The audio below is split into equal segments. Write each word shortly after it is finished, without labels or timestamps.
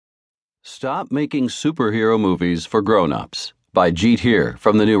Stop Making Superhero Movies for Grown-Ups by Jeet Heer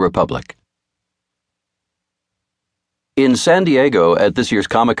from the New Republic. In San Diego at this year's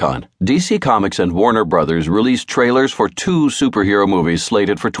Comic-Con, DC Comics and Warner Brothers released trailers for two superhero movies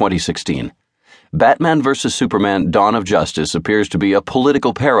slated for 2016. Batman vs. Superman: Dawn of Justice appears to be a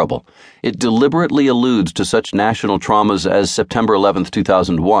political parable. It deliberately alludes to such national traumas as September 11,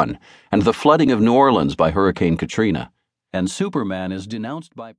 2001, and the flooding of New Orleans by Hurricane Katrina. And Superman is denounced by